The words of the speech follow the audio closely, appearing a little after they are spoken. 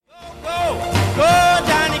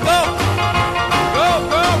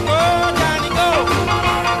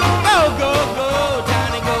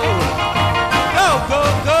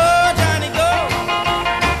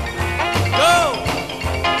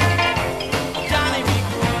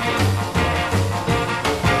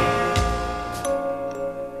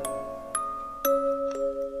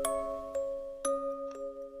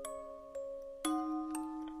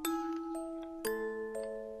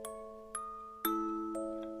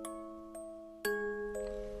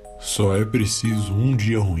Só é preciso um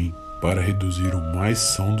dia ruim para reduzir o mais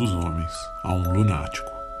são dos homens a um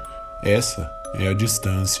lunático. Essa é a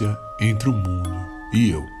distância entre o mundo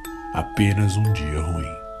e eu. Apenas um dia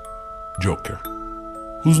ruim. Joker.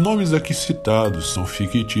 Os nomes aqui citados são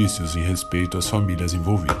fictícios em respeito às famílias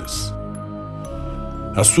envolvidas.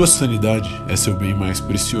 A sua sanidade é seu bem mais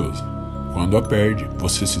precioso. Quando a perde,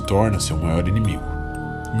 você se torna seu maior inimigo.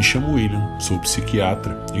 Me chamo William, sou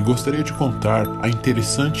psiquiatra e gostaria de contar a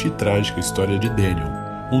interessante e trágica história de Daniel,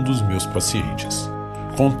 um dos meus pacientes,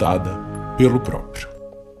 contada pelo próprio.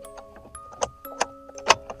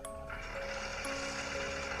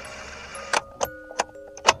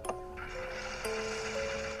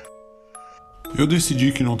 Eu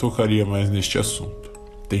decidi que não tocaria mais neste assunto.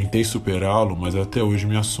 Tentei superá-lo, mas até hoje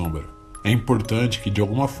me assombra. É importante que de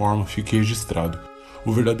alguma forma fique registrado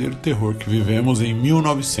o verdadeiro terror que vivemos em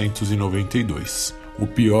 1992, o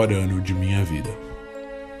pior ano de minha vida.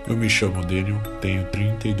 Eu me chamo Daniel, tenho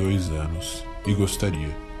 32 anos e gostaria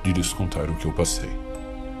de lhes contar o que eu passei.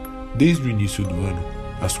 Desde o início do ano,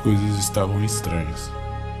 as coisas estavam estranhas.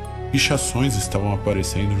 Pichações estavam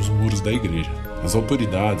aparecendo nos muros da igreja. As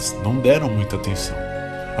autoridades não deram muita atenção,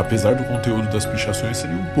 apesar do conteúdo das pichações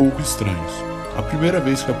serem um pouco estranhos. A primeira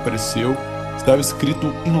vez que apareceu, estava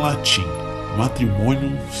escrito em latim,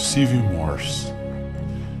 Matrimonium Sive Mors.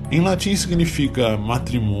 Em latim significa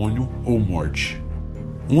matrimônio ou morte.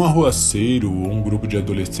 Um arruaceiro ou um grupo de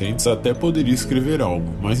adolescentes até poderia escrever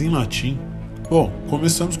algo, mas em latim... Bom,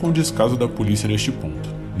 começamos com o descaso da polícia neste ponto.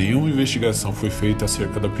 Nenhuma investigação foi feita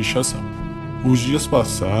acerca da pichação. Os dias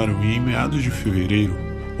passaram e em meados de fevereiro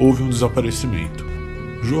houve um desaparecimento.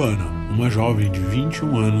 Joana, uma jovem de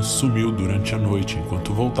 21 anos, sumiu durante a noite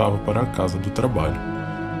enquanto voltava para a casa do trabalho.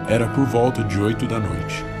 Era por volta de 8 da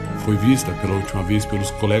noite. Foi vista pela última vez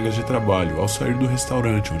pelos colegas de trabalho ao sair do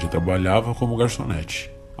restaurante onde trabalhava como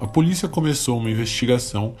garçonete. A polícia começou uma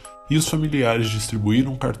investigação e os familiares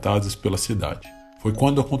distribuíram cartazes pela cidade. Foi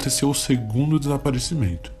quando aconteceu o segundo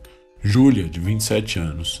desaparecimento. Júlia, de 27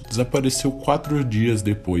 anos, desapareceu 4 dias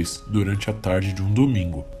depois, durante a tarde de um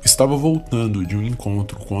domingo. Estava voltando de um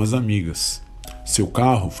encontro com as amigas. Seu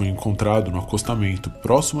carro foi encontrado no acostamento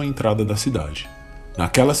próximo à entrada da cidade.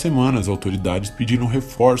 Naquela semana, as autoridades pediram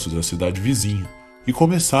reforços à cidade vizinha e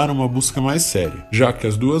começaram uma busca mais séria, já que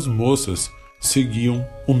as duas moças seguiam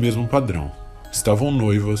o mesmo padrão. Estavam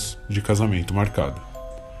noivas de casamento marcado.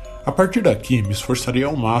 A partir daqui, me esforçarei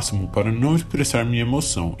ao máximo para não expressar minha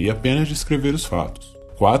emoção e apenas descrever os fatos.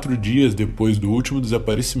 4 dias depois do último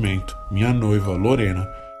desaparecimento, minha noiva, Lorena,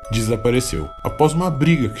 desapareceu, após uma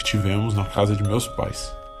briga que tivemos na casa de meus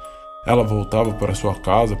pais. Ela voltava para sua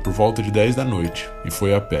casa por volta de 10 da noite e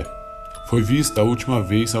foi a pé. Foi vista a última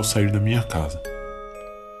vez ao sair da minha casa.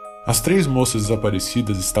 As 3 moças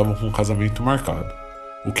desaparecidas estavam com o casamento marcado,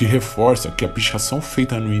 o que reforça que a pichação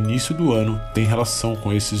feita no início do ano tem relação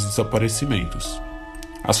com esses desaparecimentos.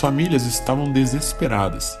 As famílias estavam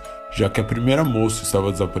desesperadas, já que a primeira moça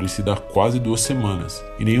estava desaparecida há quase 2 semanas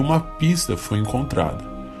e nenhuma pista foi encontrada.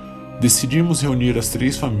 Decidimos reunir as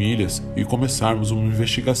 3 famílias e começarmos uma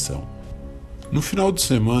investigação. No final de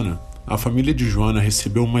semana, a família de Joana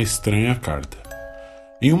recebeu uma estranha carta.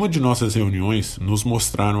 Em uma de nossas reuniões, nos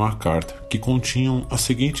mostraram a carta, que continham as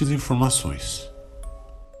seguintes informações.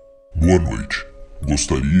 Boa noite.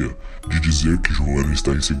 Gostaria de dizer que Joana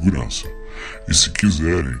está em segurança, e se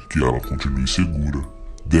quiserem que ela continue segura,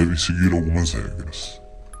 devem seguir algumas regras.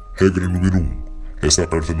 Regra número 1. Esta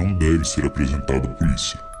carta não deve ser apresentada à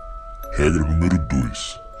polícia. Regra número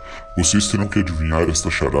 2. Vocês terão que adivinhar esta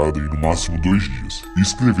charada em no máximo 2 dias e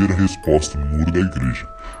escrever a resposta no muro da igreja,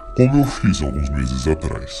 como eu fiz alguns meses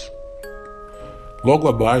atrás. Logo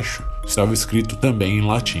abaixo estava escrito também em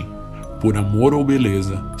latim. Por amor ou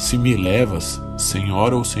beleza, se me levas,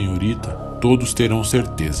 senhora ou senhorita, todos terão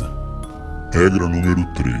certeza. Regra número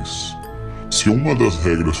 3. Se uma das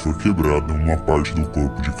regras for quebrada, uma parte do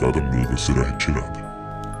corpo de cada noiva será retirada.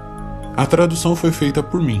 A tradução foi feita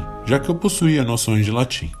por mim, já que eu possuía noções de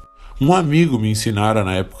latim. Um amigo me ensinara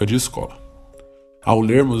na época de escola. Ao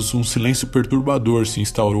lermos, um silêncio perturbador se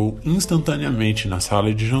instaurou instantaneamente na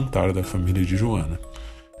sala de jantar da família de Joana.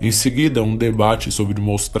 Em seguida, um debate sobre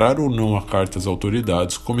mostrar ou não a carta às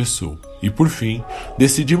autoridades começou, e por fim,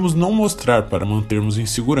 decidimos não mostrar para mantermos em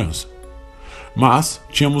segurança. Mas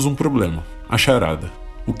tínhamos um problema, a charada.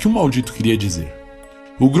 O que o maldito queria dizer?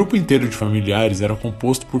 O grupo inteiro de familiares era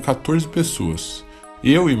composto por 14 pessoas.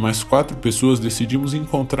 Eu e mais 4 pessoas decidimos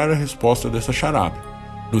encontrar a resposta dessa charada.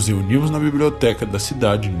 Nos reunimos na biblioteca da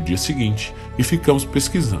cidade no dia seguinte e ficamos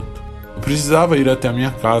pesquisando. Eu precisava ir até a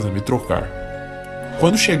minha casa me trocar.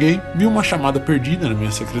 Quando cheguei, vi uma chamada perdida na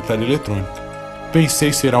minha secretária eletrônica.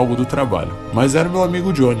 Pensei ser algo do trabalho, mas era meu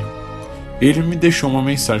amigo Johnny. Ele me deixou uma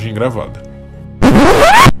mensagem gravada.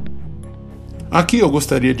 Aqui eu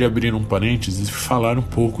gostaria de abrir um parênteses e falar um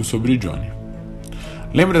pouco sobre Johnny.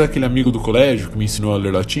 Lembra daquele amigo do colégio que me ensinou a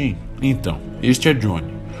ler latim? Então, este é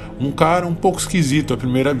Johnny. Um cara um pouco esquisito à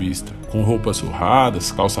primeira vista, com roupas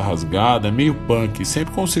surradas, calça rasgada, meio punk,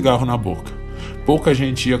 sempre com um cigarro na boca. Pouca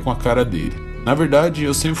gente ia com a cara dele. Na verdade,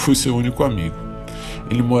 eu sempre fui seu único amigo.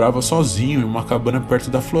 Ele morava sozinho em uma cabana perto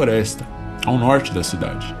da floresta, ao norte da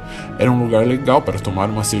cidade. Era um lugar legal para tomar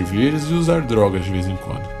umas cervejas e usar drogas de vez em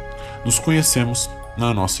quando. Nos conhecemos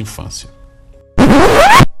na nossa infância.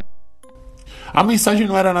 A mensagem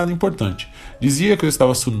não era nada importante. Dizia que eu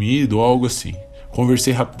estava sumido ou algo assim.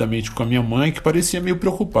 Conversei rapidamente com a minha mãe, que parecia meio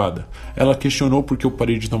preocupada. Ela questionou por que eu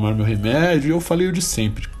parei de tomar meu remédio e eu falei o de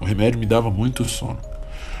sempre. O remédio me dava muito sono.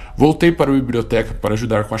 Voltei para a biblioteca para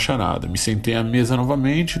ajudar com a charada. Me sentei à mesa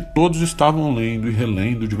novamente e todos estavam lendo e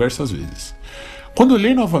relendo diversas vezes. Quando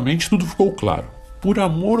olhei novamente, tudo ficou claro. Por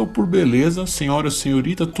amor ou por beleza, senhora ou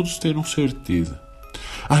senhorita, todos terão certeza.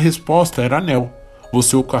 A resposta era anel.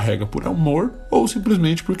 Você o carrega por amor ou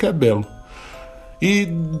simplesmente porque é belo. E,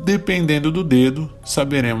 dependendo do dedo,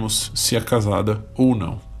 saberemos se é casada ou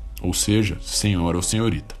não. Ou seja, senhora ou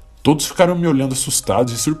senhorita. Todos ficaram me olhando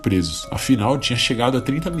assustados e surpresos. Afinal, tinha chegado a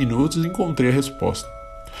 30 minutos e encontrei a resposta.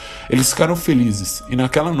 Eles ficaram felizes e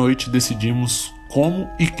naquela noite decidimos como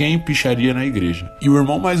e quem picharia na igreja. E o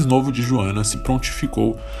irmão mais novo de Joana se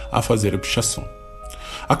prontificou a fazer a pichação.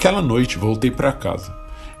 Aquela noite voltei para casa.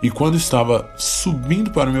 E quando estava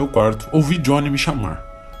subindo para o meu quarto, ouvi Johnny me chamar.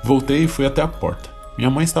 Voltei e fui até a porta. Minha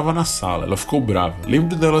mãe estava na sala, ela ficou brava.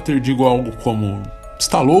 Lembro dela ter dito algo como: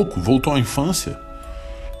 "Está louco? Voltou à infância?"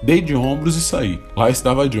 Dei de ombros e saí. Lá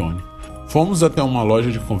estava Johnny. Fomos até uma loja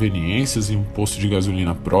de conveniências e um posto de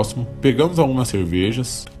gasolina próximo, pegamos algumas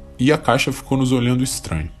cervejas e a caixa ficou nos olhando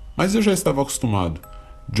estranho. Mas eu já estava acostumado.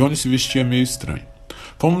 Johnny se vestia meio estranho.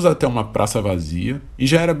 Fomos até uma praça vazia e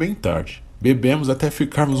já era bem tarde. Bebemos até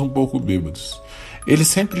ficarmos um pouco bêbados. Ele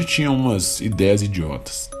sempre tinha umas ideias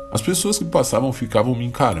idiotas. As pessoas que passavam ficavam me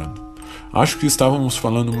encarando. Acho que estávamos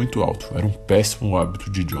falando muito alto. Era um péssimo hábito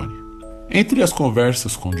de Johnny. Entre as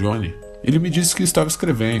conversas com Johnny, ele me disse que estava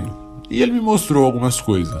escrevendo. E ele me mostrou algumas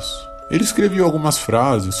coisas. Ele escrevia algumas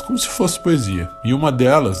frases como se fosse poesia. E uma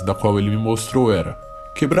delas, da qual ele me mostrou, era: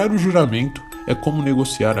 quebrar o juramento é como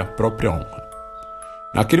negociar a própria honra.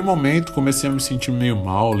 Naquele momento comecei a me sentir meio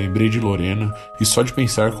mal, lembrei de Lorena e só de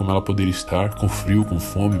pensar como ela poderia estar, com frio, com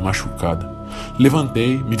fome, machucada.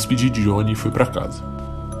 Levantei, me despedi de Johnny e fui para casa.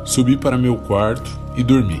 Subi para meu quarto e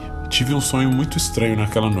dormi. Tive um sonho muito estranho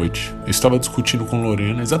naquela noite. Eu estava discutindo com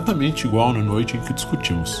Lorena exatamente igual na noite em que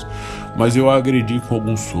discutimos, mas eu a agredi com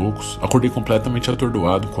alguns socos, acordei completamente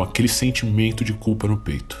atordoado com aquele sentimento de culpa no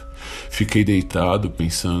peito. Fiquei deitado,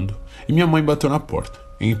 pensando, e minha mãe bateu na porta.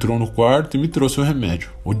 Entrou no quarto e me trouxe o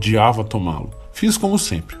remédio. Odiava tomá-lo. Fiz como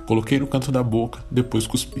sempre. Coloquei no canto da boca, depois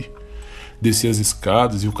cuspi. Desci as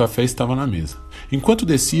escadas e o café estava na mesa. Enquanto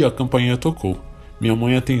descia, a campainha tocou. Minha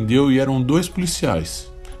mãe atendeu e eram 2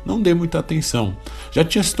 policiais. Não dei muita atenção. Já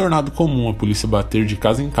tinha se tornado comum a polícia bater de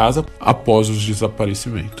casa em casa após os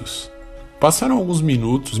desaparecimentos. Passaram alguns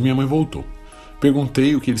minutos e minha mãe voltou.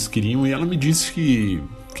 Perguntei o que eles queriam e ela me disse que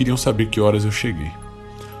queriam saber que horas eu cheguei.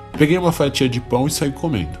 Peguei uma fatia de pão e saí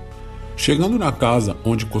comendo. Chegando na casa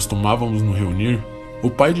onde costumávamos nos reunir, o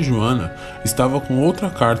pai de Joana estava com outra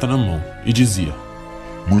carta na mão e dizia: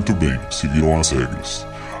 Muito bem, seguiram as regras.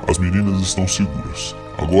 As meninas estão seguras.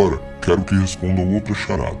 Agora quero que respondam outra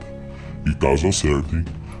charada. E caso acertem,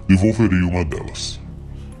 devolverei uma delas.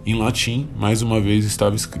 Em latim, mais uma vez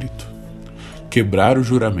estava escrito: quebrar o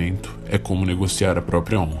juramento é como negociar a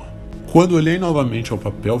própria honra. Quando olhei novamente ao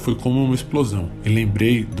papel foi como uma explosão e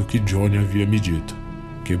lembrei do que Johnny havia me dito.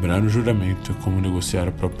 Quebrar o juramento é como negociar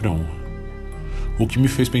a própria honra. O que me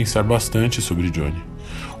fez pensar bastante sobre Johnny.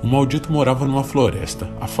 O maldito morava numa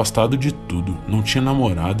floresta, afastado de tudo, não tinha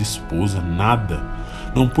namorada, esposa, nada.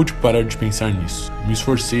 Não pude parar de pensar nisso. Me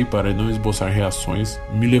esforcei para não esboçar reações,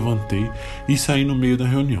 me levantei e saí no meio da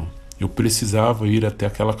reunião. Eu precisava ir até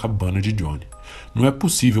aquela cabana de Johnny. Não é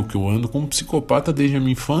possível que eu ando como um psicopata desde a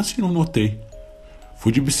minha infância e não notei.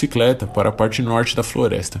 Fui de bicicleta para a parte norte da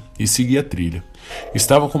floresta e segui a trilha.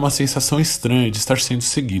 Estava com uma sensação estranha de estar sendo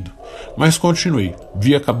seguido, mas continuei.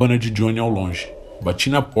 Vi a cabana de Johnny ao longe. Bati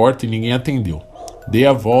na porta e ninguém atendeu. Dei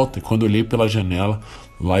a volta e quando olhei pela janela,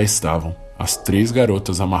 lá estavam as 3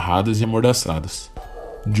 garotas amarradas e amordaçadas.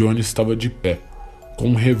 Johnny estava de pé, com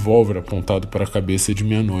um revólver apontado para a cabeça de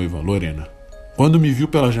minha noiva, Lorena. Quando me viu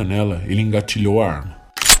pela janela, ele engatilhou a arma.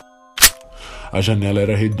 A janela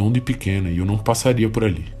era redonda e pequena e eu não passaria por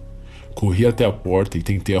ali. Corri até a porta e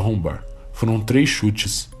tentei arrombar. Foram 3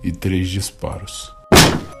 chutes e 3 disparos.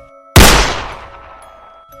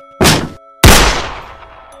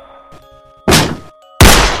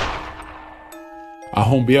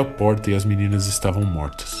 Arrombei a porta e as meninas estavam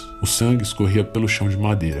mortas. O sangue escorria pelo chão de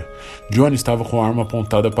madeira. Johnny estava com a arma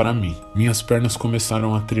apontada para mim. Minhas pernas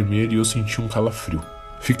começaram a tremer e eu senti um calafrio.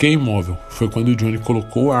 Fiquei imóvel. Foi quando Johnny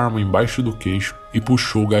colocou a arma embaixo do queixo e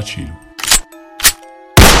puxou o gatilho.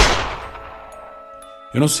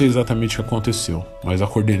 Eu não sei exatamente o que aconteceu, mas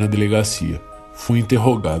acordei na delegacia. Fui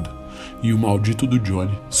interrogado. E o maldito do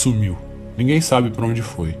Johnny sumiu. Ninguém sabe para onde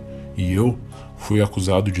foi. E eu fui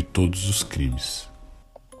acusado de todos os crimes.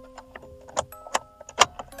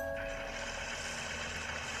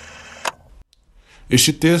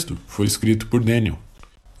 Este texto foi escrito por Daniel,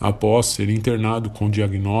 após ser internado com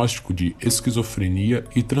diagnóstico de esquizofrenia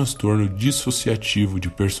e transtorno dissociativo de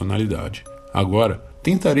personalidade. Agora,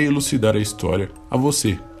 tentarei elucidar a história a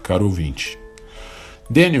você, caro ouvinte.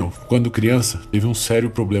 Daniel, quando criança, teve um sério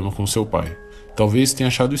problema com seu pai. Talvez tenha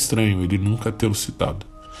achado estranho ele nunca tê-lo citado.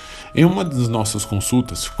 Em uma das nossas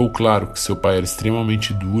consultas, ficou claro que seu pai era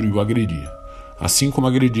extremamente duro e o agredia, assim como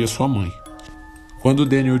agredia sua mãe. Quando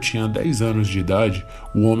Daniel tinha 10 anos de idade,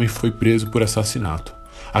 o homem foi preso por assassinato.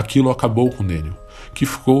 Aquilo acabou com Daniel, que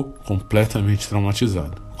ficou completamente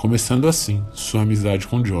traumatizado, começando assim sua amizade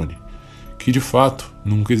com Johnny, que de fato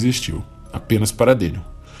nunca existiu, apenas para Daniel.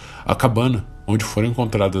 A cabana onde foram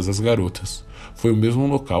encontradas as garotas foi o mesmo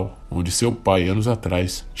local onde seu pai, anos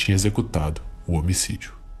atrás, tinha executado o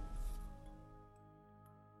homicídio.